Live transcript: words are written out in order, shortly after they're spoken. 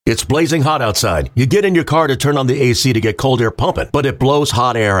It's blazing hot outside. You get in your car to turn on the AC to get cold air pumping, but it blows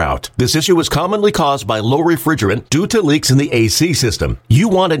hot air out. This issue is commonly caused by low refrigerant due to leaks in the AC system. You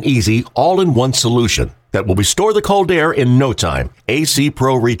want an easy, all-in-one solution that will restore the cold air in no time. AC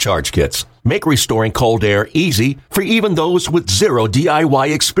Pro Recharge Kits make restoring cold air easy for even those with zero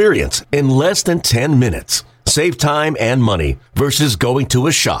DIY experience in less than 10 minutes. Save time and money versus going to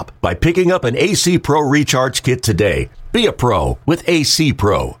a shop by picking up an AC Pro Recharge Kit today. Be a pro with AC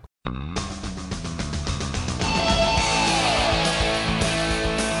Pro. There goes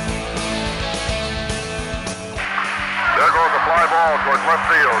a fly ball towards left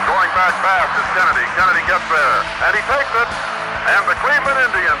field. Going back fast is Kennedy. Kennedy gets there, and he takes it. And the Cleveland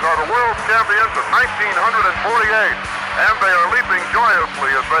Indians are the world champions of 1948. And they are leaping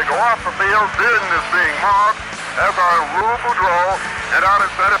joyously as they go off the field. Din is being mobbed, as are Lou Boudreau, and out in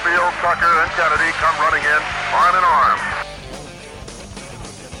center field, Tucker and Kennedy come running in arm in arm.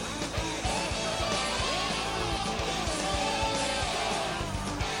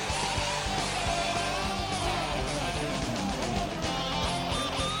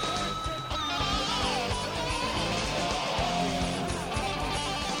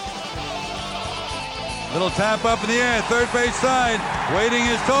 Little tap up in the air, third base side. Waiting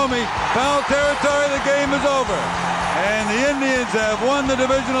is Thome. Foul territory, the game is over. And the Indians have won the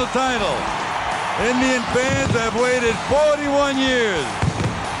divisional title. Indian fans have waited 41 years.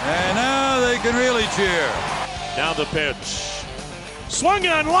 And now they can really cheer. Now the pitch. Swung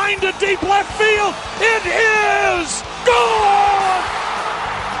on, line to deep left field. It is gone!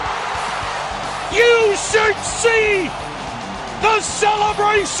 You should see the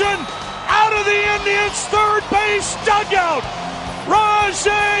celebration out of the Indians' third base dugout.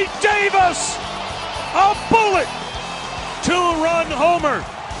 Rajai Davis, a bullet, two-run homer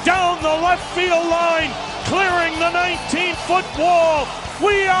down the left field line, clearing the 19-foot wall.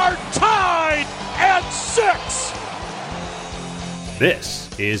 We are tied at 6. This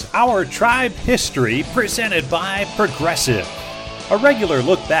is Our Tribe History presented by Progressive. A regular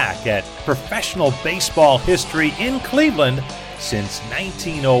look back at professional baseball history in Cleveland since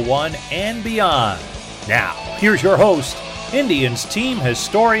 1901 and beyond. Now, here's your host, Indians team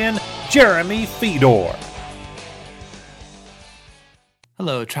historian Jeremy Fedor.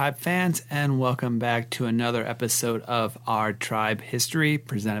 Hello, Tribe fans, and welcome back to another episode of Our Tribe History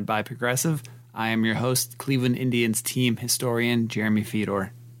presented by Progressive. I am your host, Cleveland Indians team historian Jeremy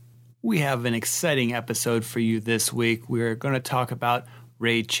Fedor. We have an exciting episode for you this week. We're going to talk about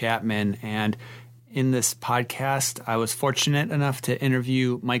Ray Chapman, and in this podcast, I was fortunate enough to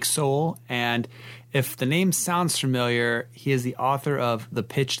interview Mike Sowell, and if the name sounds familiar, he is the author of The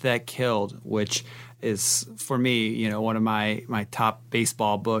Pitch That Killed, which is, for me, one of my top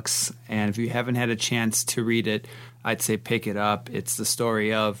baseball books, and if you haven't had a chance to read it, I'd say pick it up. It's the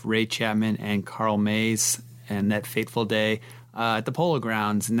story of Ray Chapman and Carl Mays and that fateful day at the Polo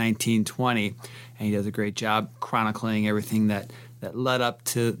Grounds in 1920, and he does a great job chronicling everything that led up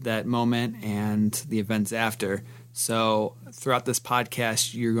to that moment and the events after. So throughout this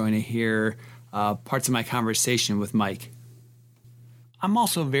podcast, you're going to hear parts of my conversation with Mike. I'm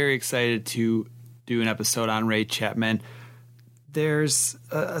also very excited to do an episode on Ray Chapman. There's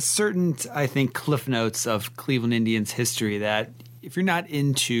a certain, I think, cliff notes of Cleveland Indians history that if you're not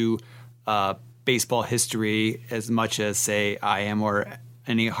into baseball history as much as, say, I am, or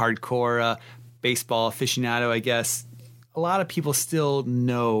any hardcore baseball aficionado, I guess, a lot of people still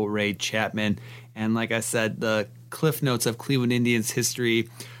know Ray Chapman. And like I said, the cliff notes of Cleveland Indians history,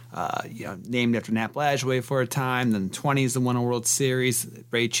 named after Nat Blageway for a time, then the 20s, they won a World Series.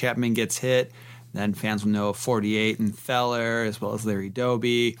 Ray Chapman gets hit. Then fans will know of 48 and Feller, as well as Larry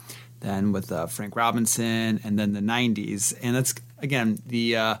Doby, then with Frank Robinson, and then the 90s. And that's, again,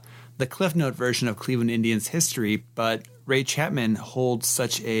 the Cliff Note version of Cleveland Indians history, but Ray Chapman holds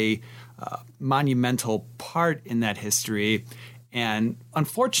such a monumental part in that history. And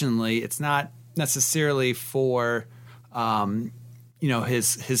unfortunately, it's not necessarily for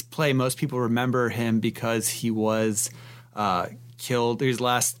his play. Most people remember him because he was killed. He was the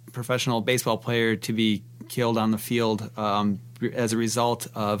last professional baseball player to be killed on the field as a result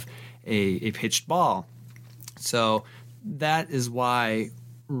of a pitched ball. So that is why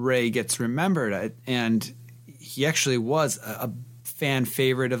Ray gets remembered. And he actually was a fan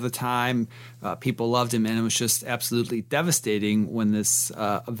favorite of the time. People loved him, and it was just absolutely devastating when this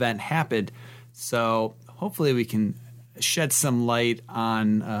event happened. So hopefully we can shed some light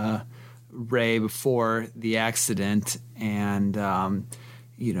on Ray before the accident and,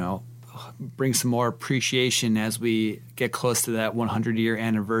 bring some more appreciation as we get close to that 100-year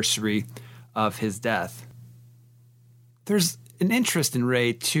anniversary of his death. There's an interest in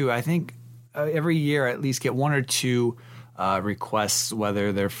Ray, too. I think every year I at least get one or two requests,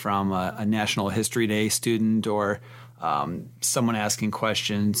 whether they're from a National History Day student or someone asking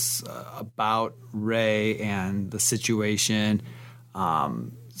questions about Ray and the situation.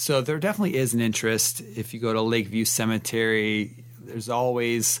 So there definitely is an interest. If you go to Lakeview Cemetery, there's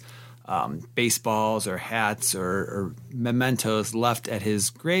always baseballs or hats or mementos left at his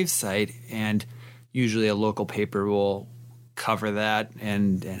gravesite, and usually a local paper will cover that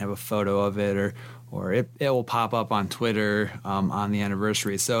and have a photo of it, or it will pop up on Twitter on the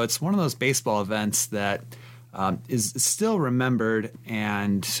anniversary. So it's one of those baseball events that is still remembered,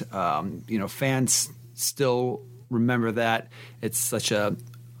 and fans still remember that. It's such a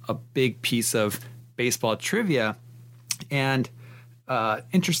big piece of baseball trivia, and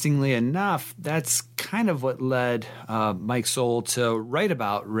interestingly enough, that's kind of what led Mike Soul to write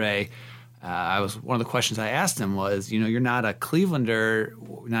about Ray. One of the questions I asked him was, you're not a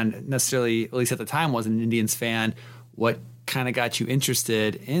Clevelander, not necessarily, at least at the time, was an Indians fan. What kind of got you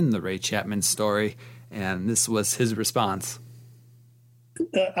interested in the Ray Chapman story? And this was his response.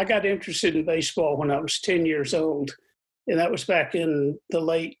 I got interested in baseball when I was 10 years old, and that was back in the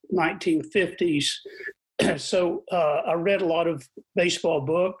late 1950s. So I read a lot of baseball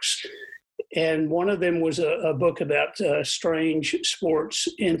books, and one of them was a book about strange sports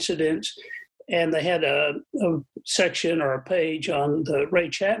incidents, and they had a section or a page on the Ray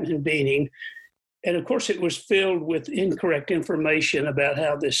Chapman beating. And of course, it was filled with incorrect information about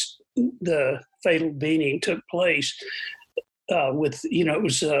how the fatal beating took place. It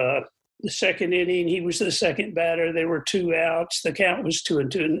was the second inning, he was the second batter, there were 2 outs, the count was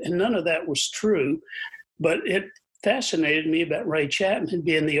 2-2, and none of that was true. But it fascinated me about Ray Chapman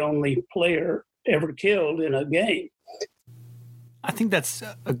being the only player ever killed in a game. I think that's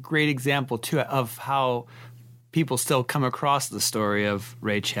a great example, too, of how people still come across the story of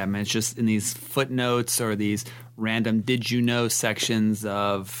Ray Chapman. It's just in these footnotes or these random did you know sections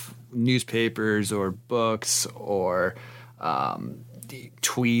of newspapers or books or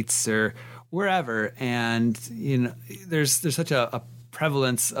tweets or wherever. And, there's such a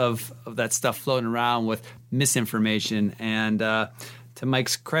prevalence of that stuff floating around with misinformation. And to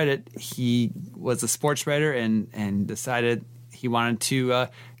Mike's credit, he was a sports writer and decided he wanted to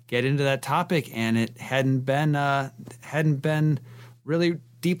get into that topic, and it hadn't been really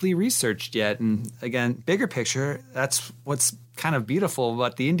deeply researched yet. And again, bigger picture, that's what's kind of beautiful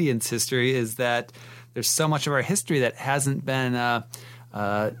about the Indians' history, is that there's so much of our history that hasn't been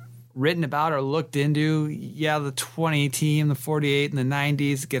written about or looked into. Yeah, the 20 team, the 48 and the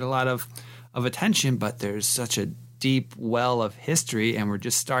 90s get a lot of attention, but there's such a deep well of history, and we're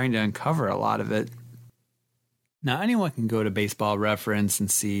just starting to uncover a lot of it. Now, anyone can go to Baseball Reference and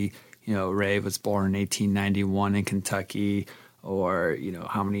see, Ray was born in 1891 in Kentucky, or,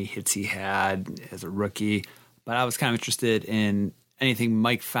 how many hits he had as a rookie. But I was kind of interested in anything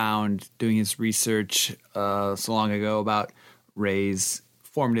Mike found doing his research so long ago about Ray's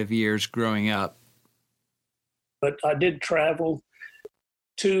formative years growing up. But I did travel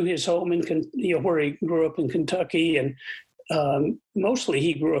to his home where he grew up in Kentucky, and mostly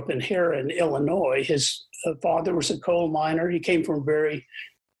he grew up in Herrin, Illinois. His father was a coal miner. He came from Ray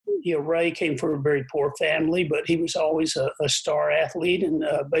came from a very poor family, but he was always a star athlete and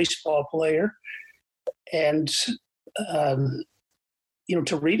a baseball player. And,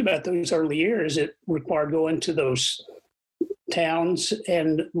 to read about those early years, it required going to those towns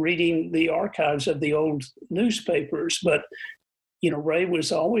and reading the archives of the old newspapers. But, Ray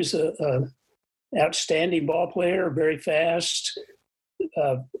was always a outstanding ball player, very fast,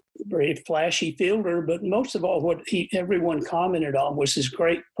 very flashy fielder. But most of all, what everyone commented on was his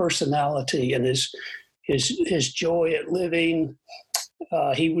great personality and his joy at living.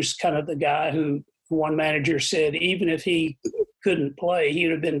 He was kind of the guy who one manager said, even if he couldn't play, he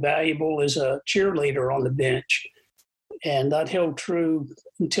would have been valuable as a cheerleader on the bench. And that held true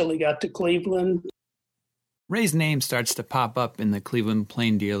until he got to Cleveland. Ray's name starts to pop up in the Cleveland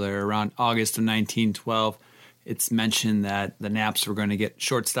Plain Dealer around August of 1912. It's mentioned that the Naps were going to get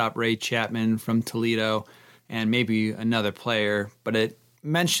shortstop Ray Chapman from Toledo and maybe another player, but it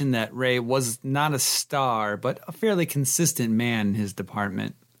mentioned that Ray was not a star, but a fairly consistent man in his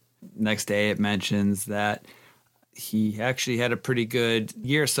department. Next day, it mentions that he actually had a pretty good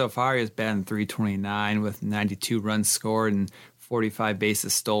year so far. He was batting .329 with 92 runs scored and 45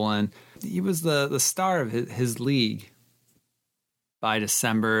 bases stolen. He was the star of his league. By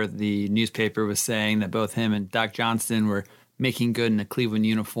December, the newspaper was saying that both him and Doc Johnston were making good in a Cleveland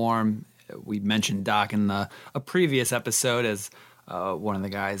uniform. We mentioned Doc in a previous episode as one of the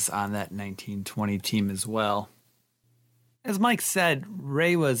guys on that 1920 team as well. As Mike said,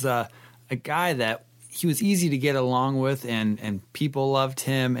 Ray was a guy that he was easy to get along with, and people loved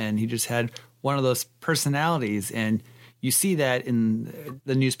him, and he just had one of those personalities. And you see that in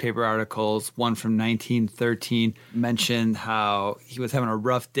the newspaper articles. One from 1913 mentioned how he was having a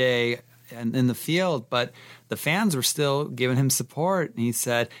rough day in the field, but the fans were still giving him support. And he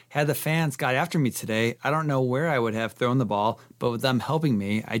said, had the fans got after me today, I don't know where I would have thrown the ball, but with them helping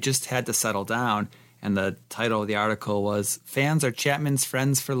me, I just had to settle down. And the title of the article was, Fans are Chapman's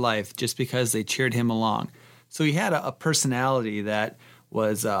Friends for Life just because they cheered him along. So he had a personality that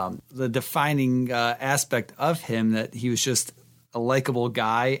was the defining aspect of him, that he was just a likable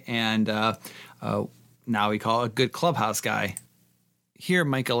guy, and now we call it a good clubhouse guy. Here,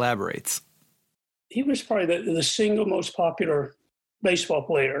 Mike elaborates. He was probably the single most popular baseball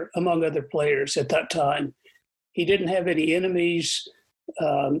player among other players at that time. He didn't have any enemies,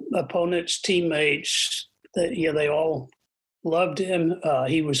 opponents, teammates. They all loved him.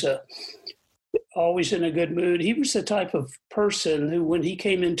 He was always in a good mood. He was the type of person who, when he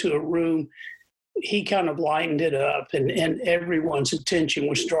came into a room, he kind of lightened it up, and everyone's attention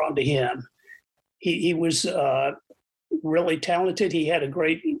was drawn to him. He was really talented. He had a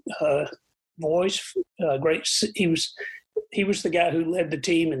great voice. He was the guy who led the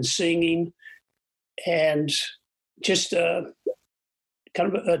team in singing, and just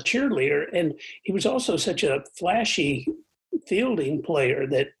kind of a cheerleader. And he was also such a flashy fielding player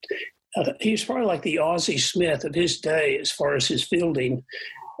that he was probably like the Ozzie Smith of his day as far as his fielding.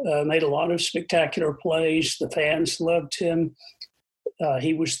 Made a lot of spectacular plays. The fans loved him.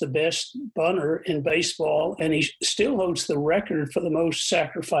 He was the best bunter in baseball, and he still holds the record for the most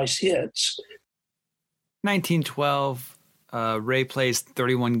sacrifice hits. 1912, Ray plays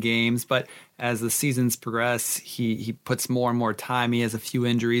 31 games, but as the seasons progress, he puts more and more time. He has a few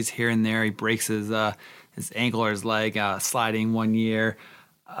injuries here and there. He breaks his ankle or his leg sliding one year.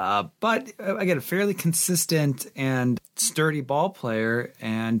 But again, a fairly consistent and sturdy ball player.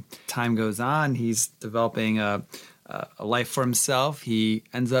 And time goes on, he's developing a life for himself. He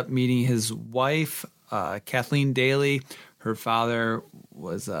ends up meeting his wife, Kathleen Daly. Her father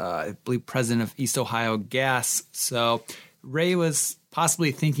was, I believe, president of East Ohio Gas. So Ray was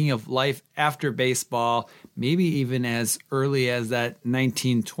possibly thinking of life after baseball, maybe even as early as that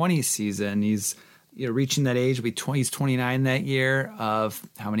 1920 season. He's reaching that age. He's 29 that year. Of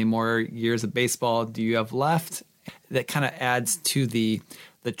how many more years of baseball do you have left? That kind of adds to the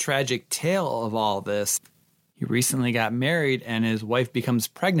tragic tale of all this. He recently got married, and his wife becomes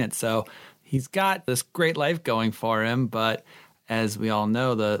pregnant. So he's got this great life going for him. But as we all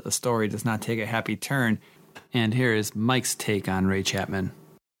know, the story does not take a happy turn. And here is Mike's take on Ray Chapman.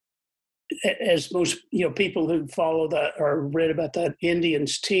 As most people who follow that or read about that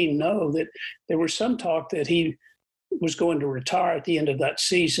Indians team know, that there was some talk that he was going to retire at the end of that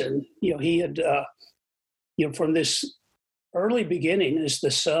season. He had, from this early beginning as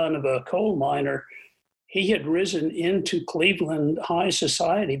the son of a coal miner, he had risen into Cleveland high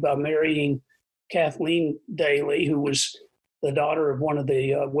society by marrying Kathleen Daly, who was the daughter of one of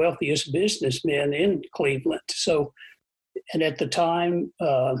the wealthiest businessmen in Cleveland. So, and at the time,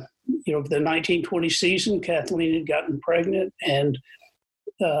 the 1920 season, Kathleen had gotten pregnant, and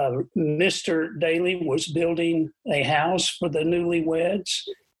Mr. Daly was building a house for the newlyweds.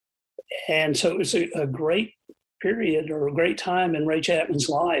 And so it was a great period, or a great time in Ray Chapman's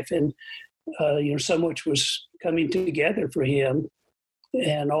life. And, so much was coming together for him.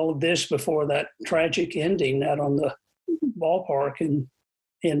 And all of this before that tragic ending out on the ballpark in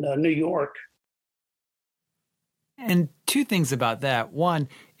New York. And two things about that. One,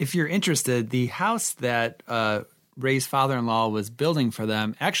 if you're interested, the house that Ray's father-in-law was building for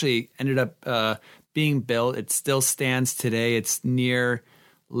them actually ended up being built. It still stands today. It's near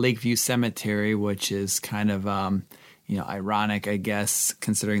Lakeview Cemetery, which is kind of ironic, I guess,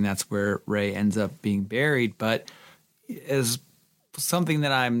 considering that's where Ray ends up being buried. But as something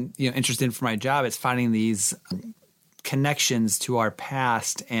that I'm interested in for my job, it's finding these connections to our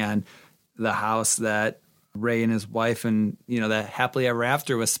past, and the house that Ray and his wife and that happily ever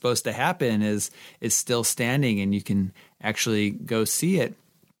after was supposed to happen is still standing, and you can actually go see it.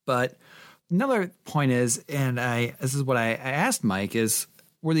 But another point is, and this is what I asked Mike, is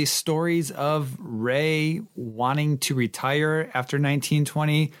were these stories of Ray wanting to retire after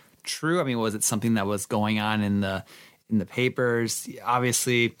 1920 true? I mean, was it something that was going on in the papers?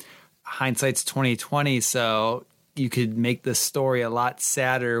 Obviously, hindsight's 2020, so you could make the story a lot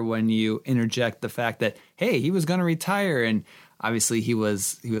sadder when you interject the fact that, hey, he was going to retire, and obviously he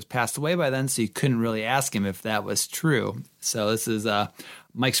was passed away by then, so you couldn't really ask him if that was true. So this is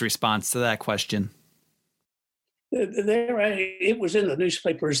Mike's response to that question. it was in the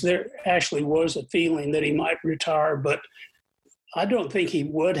newspapers. There actually was a feeling that he might retire, but I don't think he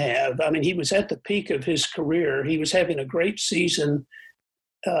would have. I mean, he was at the peak of his career. He was having a great season.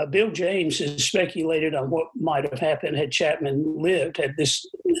 Bill James has speculated on what might have happened had Chapman lived, had this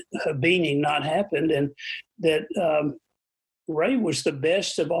beaning not happened, and that Ray was the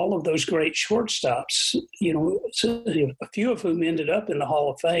best of all of those great shortstops, so a few of whom ended up in the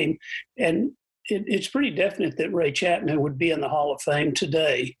Hall of Fame. And it's pretty definite that Ray Chapman would be in the Hall of Fame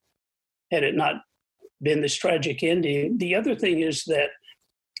today had it not been this tragic ending. The other thing is that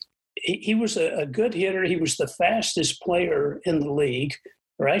he was a good hitter. He was the fastest player in the league,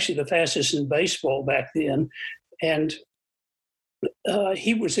 or actually the fastest in baseball back then. And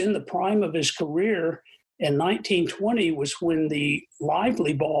he was in the prime of his career. And 1920 was when the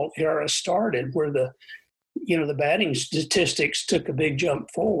lively ball era started, where the batting statistics took a big jump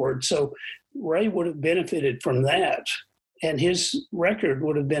forward. So Ray would have benefited from that, and his record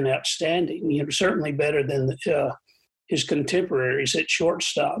would have been outstanding. Certainly better than his contemporaries at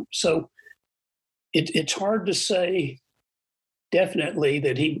shortstop. So it's hard to say definitely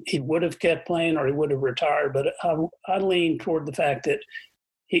that he would have kept playing or he would have retired, but I lean toward the fact that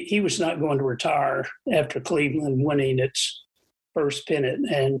he was not going to retire after Cleveland winning its first pennant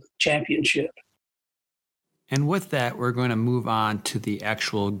and championship. And with that, we're going to move on to the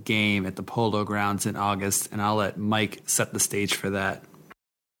actual game at the Polo Grounds in August, and I'll let Mike set the stage for that.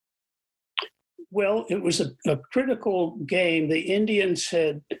 Well, it was a critical game. The Indians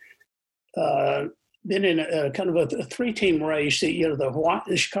had been in a kind of a three-team race.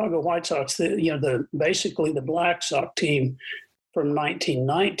 The Chicago White Sox, basically the Black Sox team from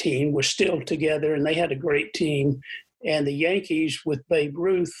 1919 was still together, and they had a great team. And the Yankees, with Babe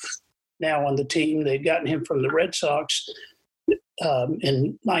Ruth now on the team, they'd gotten him from the Red Sox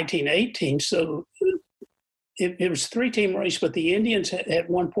in 1918. So it was a three-team race, but the Indians at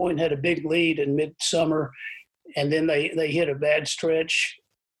one point had a big lead in midsummer, and then they hit a bad stretch.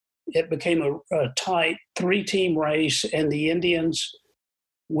 It became a tight three-team race, and the Indians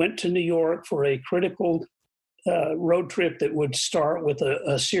went to New York for a critical road trip that would start with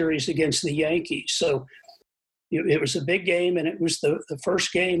a series against the Yankees. So it was a big game, and it was the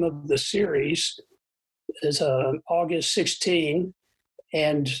first game of the series. Is August 16,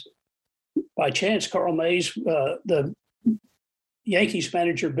 and by chance, Carl Mays, the Yankees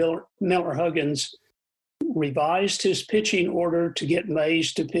manager, Miller Huggins, revised his pitching order to get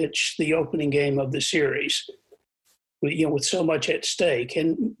Mays to pitch the opening game of the series, with so much at stake.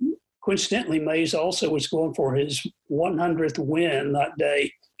 And coincidentally, Mays also was going for his 100th win that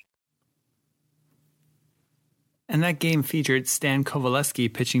day. And that game featured Stan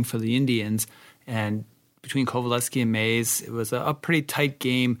Coveleski pitching for the Indians. And between Coveleski and Mays, it was a pretty tight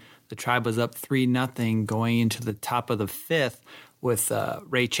game. The Tribe was up 3-0 going into the top of the fifth with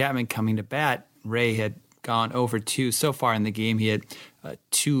Ray Chapman coming to bat. Ray had gone over 2 so far in the game. He had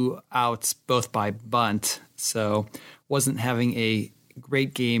 2 outs, both by bunt, so wasn't having a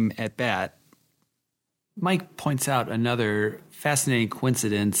great game at bat. Mike points out another fascinating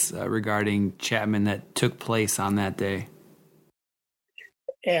coincidence regarding Chapman that took place on that day.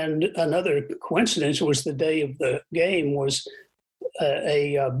 And another coincidence was the day of the game was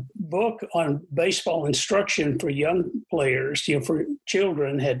a book on baseball instruction for young players, for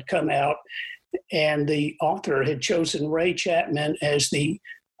children, had come out, and the author had chosen Ray Chapman as the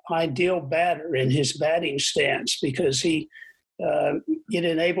ideal batter in his batting stance because it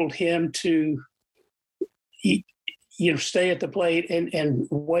enabled him to stay at the plate and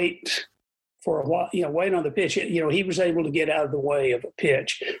wait for a while, wait on the pitch. He was able to get out of the way of a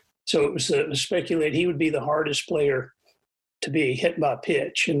pitch. So it was speculated he would be the hardest player to be hit by a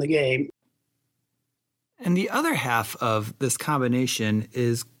pitch in the game. And the other half of this combination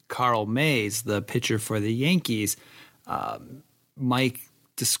is Carl Mays, the pitcher for the Yankees. Mike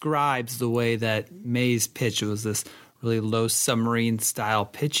describes the way that Mays pitched. It was this really low submarine style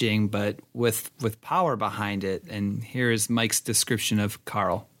pitching, but with power behind it. And here's Mike's description of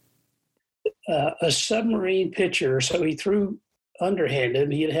Carl. A submarine pitcher. So he threw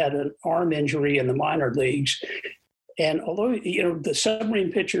underhanded. He had an arm injury in the minor leagues. And although, the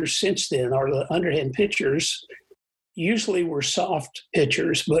submarine pitchers since then, or the underhand pitchers, usually were soft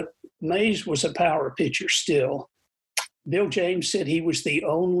pitchers, but Mays was a power pitcher still. Bill James said he was the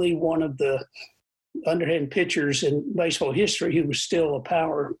only one of the underhand pitchers in baseball history who was still a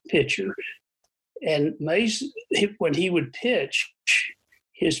power pitcher. And Mays, when he would pitch,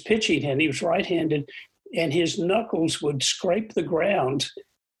 his pitching hand, he was right-handed, and his knuckles would scrape the ground.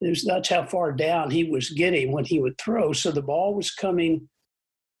 That's how far down he was getting when he would throw. So the ball was coming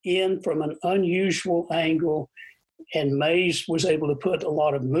in from an unusual angle, And Mays was able to put a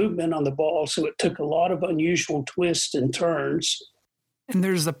lot of movement on the ball, so it took a lot of unusual twists and turns. And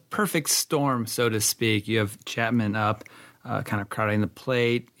there's a perfect storm, so to speak. You have Chapman up, kind of crowding the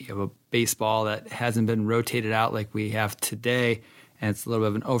plate. You have a baseball that hasn't been rotated out like we have today, and it's a little bit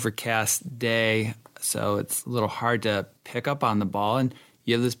of an overcast day, so it's a little hard to pick up on the ball. And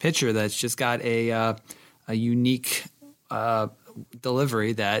you have this pitcher that's just got a unique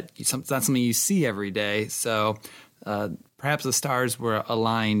delivery that it's not something you see every day. So perhaps the stars were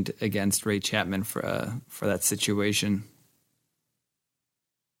aligned against Ray Chapman for that situation.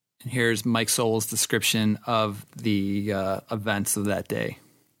 And here's Mike Sowell's description of the events of that day.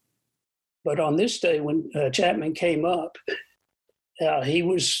 But on this day, when Chapman came up, he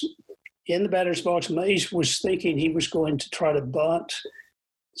was in the batter's box. Mays was thinking he was going to try to bunt.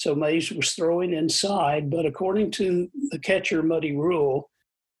 So Mays was throwing inside. But according to the catcher, Muddy Rule,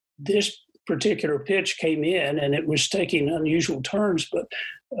 this particular pitch came in and it was taking unusual turns. But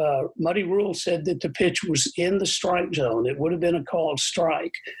Muddy Rule said that the pitch was in the strike zone. It would have been a called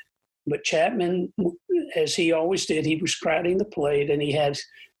strike. But Chapman, as he always did, he was crowding the plate, and he had,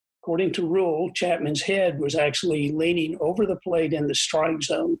 according to Rule, Chapman's head was actually leaning over the plate in the strike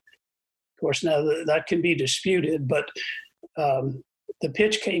zone. Of course, now that can be disputed, but the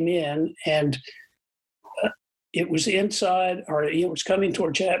pitch came in, and it was inside, or it was coming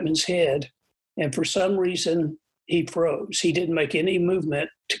toward Chapman's head, and for some reason, he froze. He didn't make any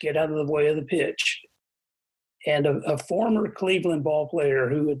movement to get out of the way of the pitch. And a former Cleveland ball player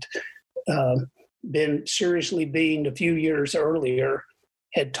who had been seriously beamed a few years earlier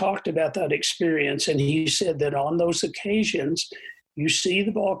had talked about that experience. And he said that on those occasions, you see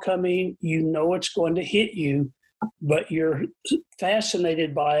the ball coming, you know it's going to hit you, but you're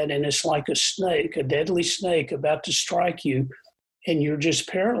fascinated by it. And it's like a snake, a deadly snake about to strike you. And you're just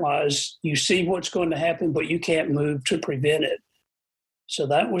paralyzed. You see what's going to happen, but you can't move to prevent it. So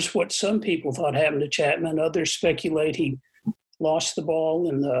that was what some people thought happened to Chapman. Others speculate he lost the ball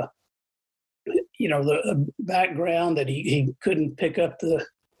in the background, that he couldn't pick up the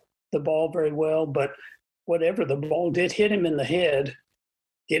ball very well. But whatever, the ball did hit him in the head.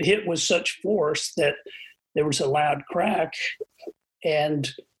 It hit with such force that there was a loud crack, and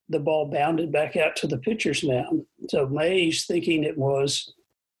the ball bounded back out to the pitcher's mound. So Mays, thinking it was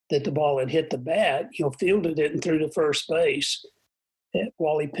that the ball had hit the bat, fielded it and threw to first base.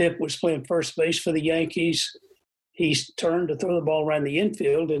 Wally Pipp was playing first base for the Yankees. He turned to throw the ball around the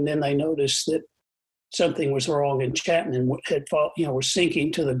infield, and then they noticed that something was wrong, and Chapman was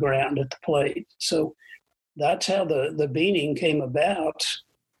sinking to the ground at the plate. So that's how the beating came about.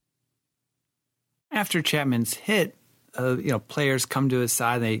 After Chapman's hit, players come to his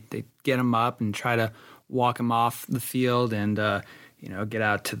side. They get him up and try to walk him off the field and get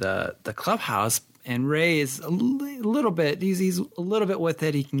out to the clubhouse. And Ray is a little bit, he's a little bit with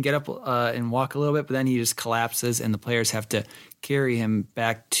it. He can get up and walk a little bit, but then he just collapses, and the players have to carry him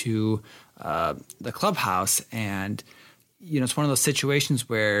back to the clubhouse. And, it's one of those situations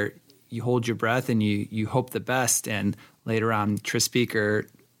where you hold your breath and you hope the best. And later on, Tris Speaker,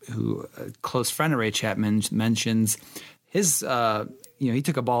 who a close friend of Ray Chapman, mentions his he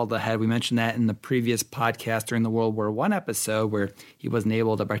took a ball to the head. We mentioned that in the previous podcast during the World War I episode, where he wasn't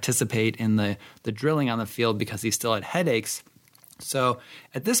able to participate in the drilling on the field because he still had headaches. So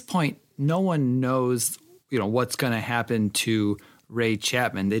at this point, no one knows, what's going to happen to Ray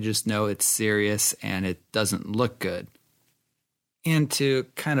Chapman. They just know it's serious and it doesn't look good. And to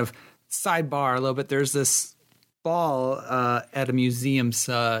kind of sidebar a little bit, there's this ball at a museum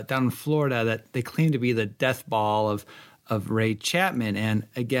down in Florida that they claim to be the death ball of Ray Chapman. And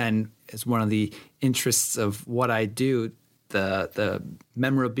again, as one of the interests of what I do, the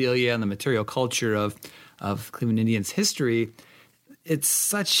memorabilia and the material culture of Cleveland Indians history, it's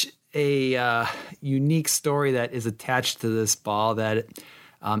such a unique story that is attached to this ball that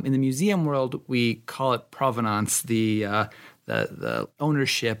in the museum world, we call it provenance, the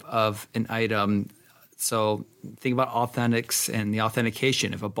ownership of an item. So think about authentics and the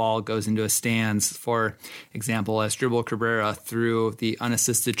authentication. If a ball goes into a stands, for example, Asdrubal Cabrera threw the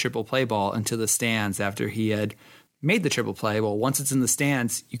unassisted triple play ball into the stands after he had made the triple play. Well, once it's in the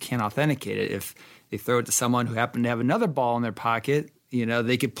stands, you can't authenticate it. If they throw it to someone who happened to have another ball in their pocket,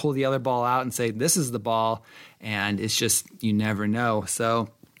 they could pull the other ball out and say, this is the ball. And it's just, you never know. So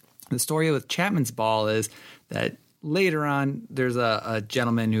the story with Chapman's ball is that later on, there's a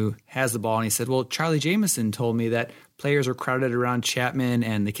gentleman who has the ball, and he said, well, Charlie Jameson told me that players were crowded around Chapman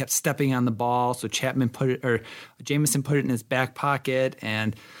and they kept stepping on the ball. So Jameson put it in his back pocket,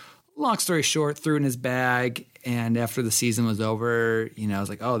 and long story short, threw it in his bag. And after the season was over, I was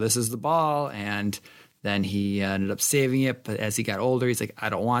like, oh, this is the ball. And Then he ended up saving it, but as he got older, he's like, I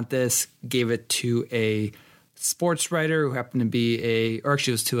don't want this. Gave it to a sports writer who happened to be it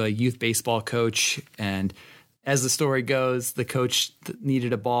was to a youth baseball coach. And as the story goes, the coach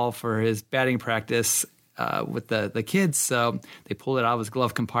needed a ball for his batting practice with the kids. So they pulled it out of his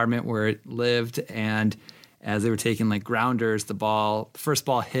glove compartment where it lived. And as they were taking like grounders, the first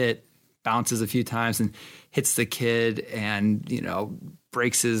ball hit, bounces a few times and hits the kid and,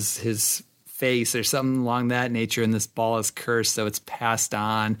 breaks his face or something along that nature. And this ball is cursed. So it's passed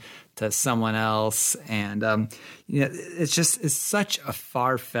on to someone else. And, it's such a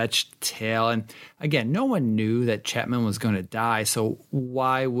far-fetched tale. And again, no one knew that Chapman was going to die. So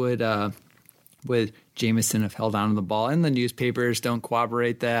why would Jameson have held on to the ball? And the newspapers don't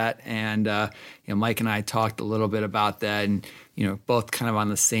corroborate that. And, Mike and I talked a little bit about that and, both kind of on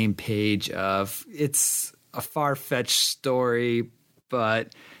the same page of it's a far-fetched story,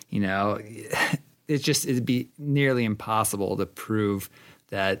 but, it'd be nearly impossible to prove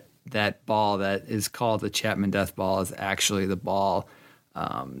that ball that is called the Chapman death ball is actually the ball,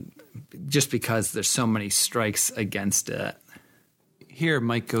 just because there's so many strikes against it. Here,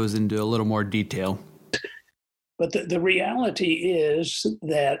 Mike goes into a little more detail. But the reality is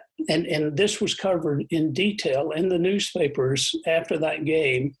that, and this was covered in detail in the newspapers after that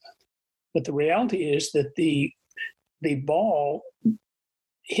game, but the reality is that the ball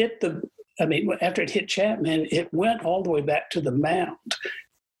hit after it hit Chapman, it went all the way back to the mound.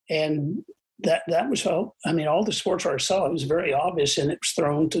 And that was all the sports writers saw. It was very obvious, and it was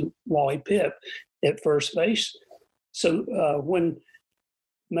thrown to Wally Pipp at first base. So when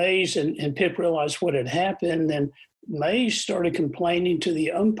Mays and Pipp realized what had happened, then Mays started complaining to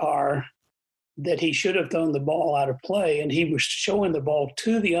the umpire that he should have thrown the ball out of play, and he was showing the ball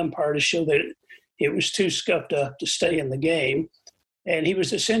to the umpire to show that it was too scuffed up to stay in the game. And he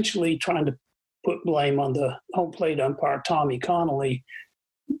was essentially trying to put blame on the home plate umpire, Tommy Connolly,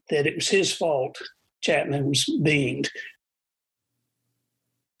 that it was his fault Chapman was beinged.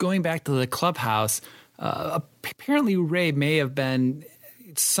 Going back to the clubhouse, apparently Ray may have been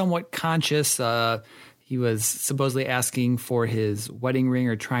somewhat conscious. He was supposedly asking for his wedding ring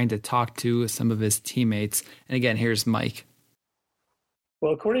or trying to talk to some of his teammates. And again, here's Mike.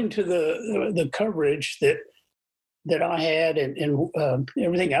 Well, according to the coverage that I had and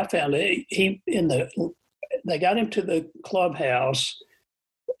everything I found, they got him to the clubhouse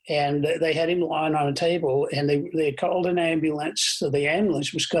and they had him lying on a table, and they called an ambulance. So the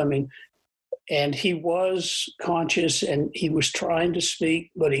ambulance was coming. And he was conscious and he was trying to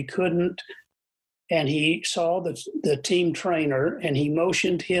speak, but he couldn't. And he saw the team trainer and he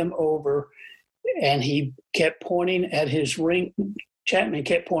motioned him over, and he kept pointing at his ring. Chapman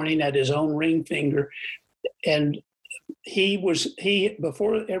kept pointing at his own ring finger. And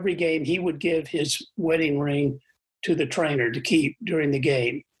before every game, he would give his wedding ring to the trainer to keep during the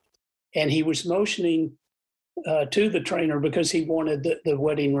game. And he was motioning to the trainer because he wanted the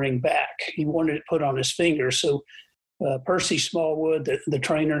wedding ring back. He wanted it put on his finger. So Percy Smallwood, the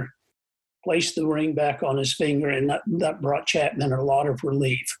trainer, placed the ring back on his finger, and that brought Chapman a lot of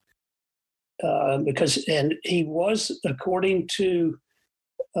relief. And he was, according to,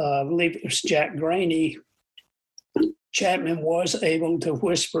 I believe it was Jack Graney, Chapman was able to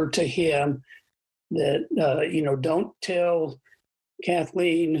whisper to him that, don't tell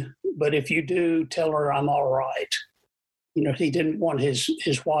Kathleen, but if you do, tell her I'm all right. He didn't want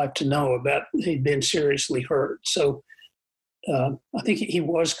his wife to know about he'd been seriously hurt. So I think he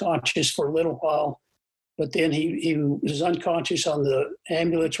was conscious for a little while, but then he was unconscious on the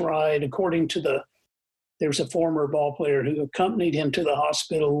ambulance ride. According to there was a former ball player who accompanied him to the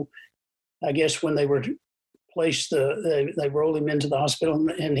hospital. I guess when they were placed, they rolled him into the hospital,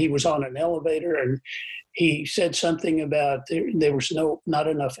 and he was on an elevator, and he said something about there was not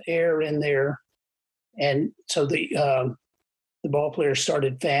enough air in there. And so the ball player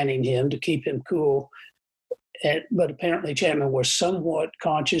started fanning him to keep him cool. But apparently Chapman was somewhat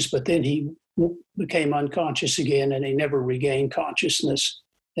conscious, but then he became unconscious again, and he never regained consciousness.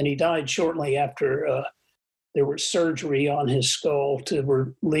 And he died shortly after there was surgery on his skull to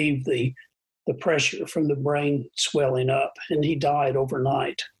relieve the pressure from the brain swelling up, and he died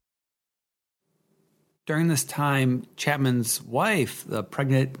overnight. During this time, Chapman's wife, the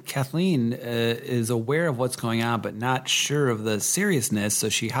pregnant Kathleen, is aware of what's going on, but not sure of the seriousness. So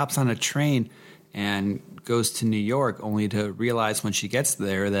she hops on a train and goes to New York, only to realize when she gets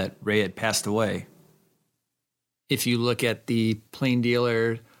there that Ray had passed away. If you look at the plain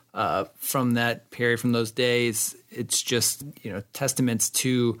dealer from that period, from those days, it's just testaments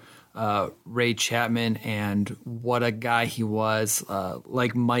to Ray Chapman and what a guy he was.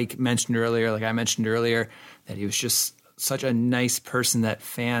 Like Mike mentioned earlier, like I mentioned earlier, that he was just such a nice person, that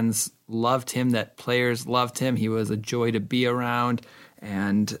fans loved him, that players loved him. He was a joy to be around,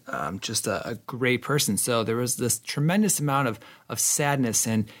 and just a great person. So there was this tremendous amount of sadness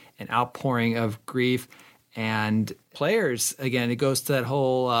and an outpouring of grief. And players, again, it goes to that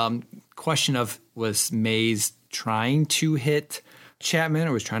whole question of, was Mays trying to hit Chapman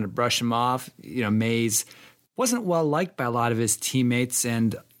or was trying to brush him off? You know, Mays wasn't well liked by a lot of his teammates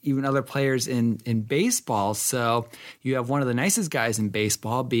and even other players in baseball. So you have one of the nicest guys in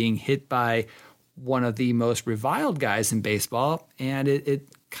baseball being hit by one of the most reviled guys in baseball, and it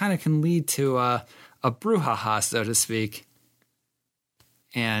kind of can lead to a brouhaha, so to speak.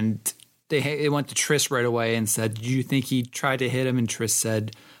 And they went to Tris right away and said, "Do you think he tried to hit him?" And Tris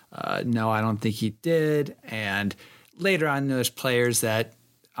said, "No, I don't think he did." And later on, there's players that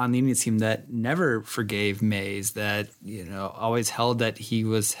on the Indians team that never forgave Mays, that, you know, always held that he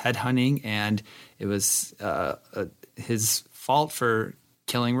was headhunting and it was his fault for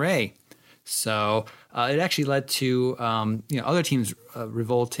killing Ray. So it actually led to other teams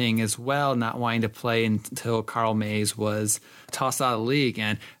revolting as well, not wanting to play until Carl Mays was tossed out of the league.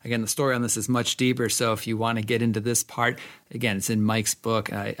 And again, the story on this is much deeper. So if you want to get into this part, again, it's in Mike's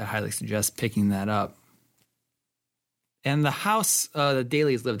book. I highly suggest picking that up. And the house the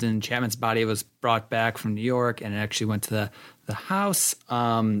Dailies lived in, Chapman's body, was brought back from New York, and it actually went to the house.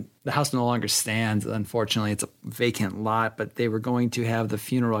 The house no longer stands, unfortunately. It's a vacant lot, but they were going to have the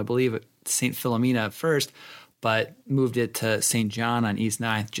funeral, I believe, at St. Philomena at first, but moved it to St. John on East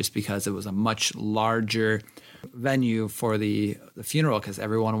 9th just because it was a much larger venue for the funeral, because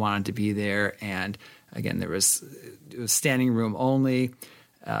everyone wanted to be there. And again, it was standing room only.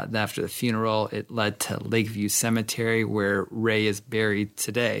 After the funeral, it led to Lakeview Cemetery, where Ray is buried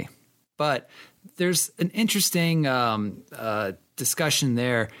today. But there's an interesting discussion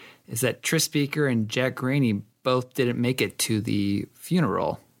there, is that Tris Speaker and Jack Graney both didn't make it to the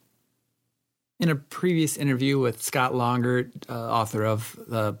funeral. In a previous interview with Scott Longer, author of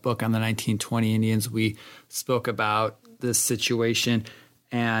the book on the 1920 Indians, we spoke about this situation,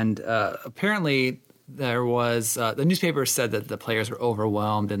 and apparently there was the newspaper said that the players were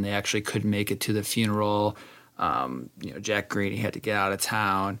overwhelmed and they actually couldn't make it to the funeral. Jack Graney had to get out of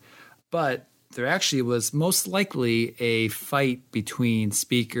town, but there actually was most likely a fight between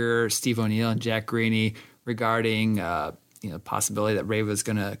Speaker, Steve O'Neill, and Jack Graney regarding the possibility that Ray was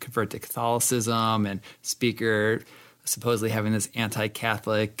going to convert to Catholicism, and Speaker supposedly having this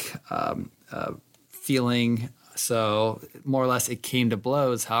anti-Catholic feeling. So more or less it came to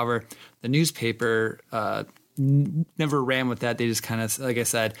blows. However, the newspaper never ran with that. They just kind of, like I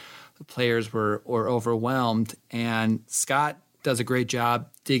said, the players were overwhelmed. And Scott does a great job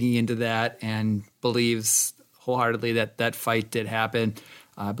digging into that and believes wholeheartedly that that fight did happen.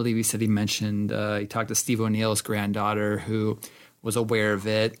 I believe he said he talked to Steve O'Neill's granddaughter, who was aware of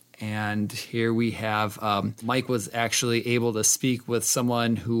it. And here we have Mike was actually able to speak with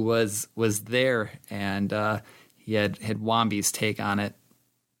someone who was there, and he had Wamby's take on it.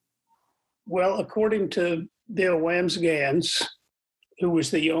 Well, according to Bill Wamsgans, who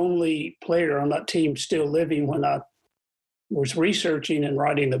was the only player on that team still living when I was researching and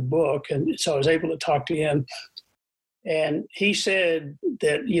writing the book, and so I was able to talk to him. And he said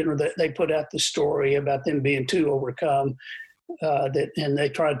that, that they put out the story about them being too overcome, and they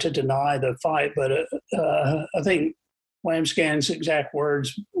tried to deny the fight. But I think Wamsgan's exact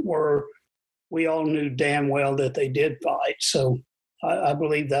words were, "We all knew damn well that they did fight." So I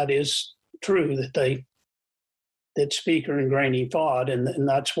believe that is true, that Speaker and Graney fought, and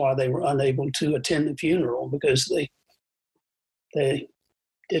that's why they were unable to attend the funeral, because they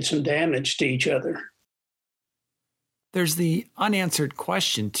did some damage to each other. There's the unanswered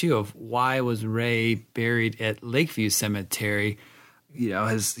question, too, of why was Ray buried at Lakeview Cemetery?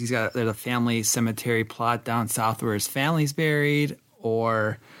 There's a family cemetery plot down south where his family's buried,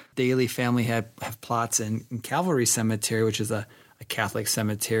 or Daly family have plots in Calvary Cemetery, which is a Catholic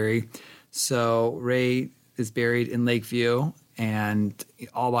cemetery. So Ray is buried in Lakeview, and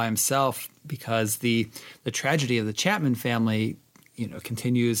all by himself, because the tragedy of the Chapman family,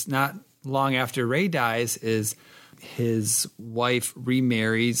 continues not long after Ray dies. Is his wife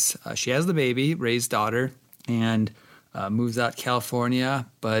remarries. She has the baby, Ray's daughter, and moves out to California,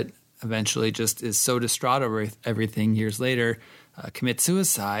 but eventually just is so distraught over everything years later, commits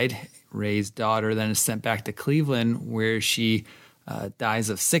suicide. Ray's daughter then is sent back to Cleveland, where she dies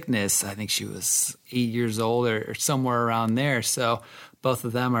of sickness. I think she was 8 years old or somewhere around there. So both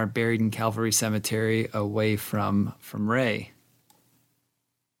of them are buried in Calvary Cemetery away from Ray.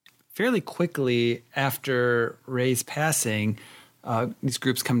 fairly quickly after Ray's passing, these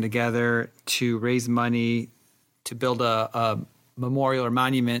groups come together to raise money to build a memorial or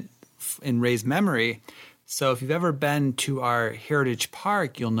monument in Ray's memory. So if you've ever been to our Heritage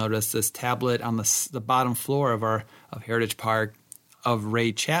Park, you'll notice this tablet on the bottom floor of Heritage Park of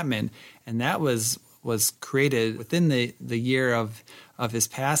Ray Chapman, and that was created within the year of his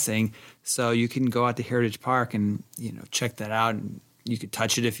passing. So you can go out to Heritage Park and check that out, and you could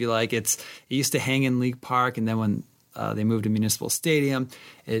touch it if you like. It used to hang in League Park, and then when they moved to Municipal Stadium,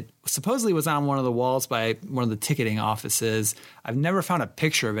 it supposedly was on one of the walls by one of the ticketing offices. I've never found a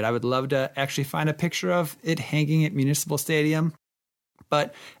picture of it. I would love to actually find a picture of it hanging at Municipal Stadium.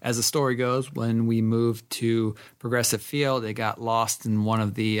 But as the story goes, when we moved to Progressive Field, it got lost in one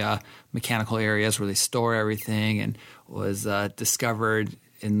of the mechanical areas where they store everything, and was discovered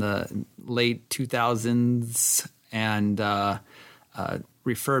in the late 2000s and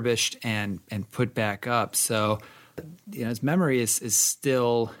refurbished and put back up. So his memory is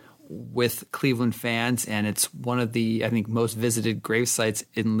still with Cleveland fans, and it's one of the, I think, most visited grave sites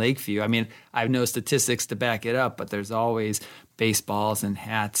in Lakeview. I mean, I have no statistics to back it up, but there's always baseballs and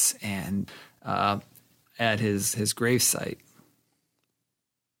hats and at his grave site.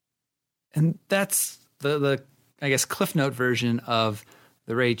 And that's the I guess Cliff Note version of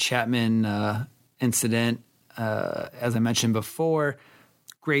the Ray Chapman incident. As I mentioned before,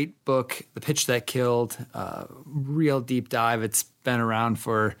 great book, The Pitch That Killed, real deep dive. It's been around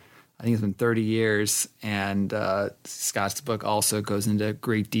for, I think it's been 30 years, and Scott's book also goes into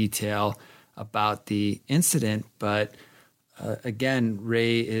great detail about the incident. But again,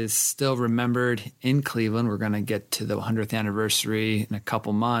 Ray is still remembered in Cleveland. We're going to get to the 100th anniversary in a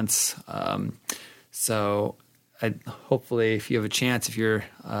couple months. So hopefully, if you have a chance, if you're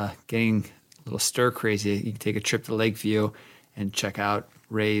getting a little stir crazy, you can take a trip to Lakeview and check out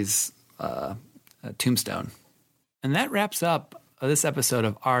Ray's tombstone. And that wraps up this episode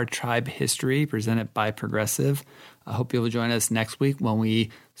of Our Tribe History, presented by Progressive. I hope you'll join us next week when we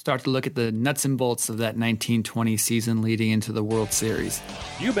start to look at the nuts and bolts of that 1920 season leading into the World Series.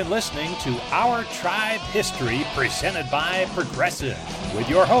 You've been listening to Our Tribe History, presented by Progressive, with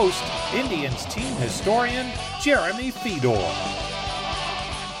your host, Indians team historian Jeremy Fedor.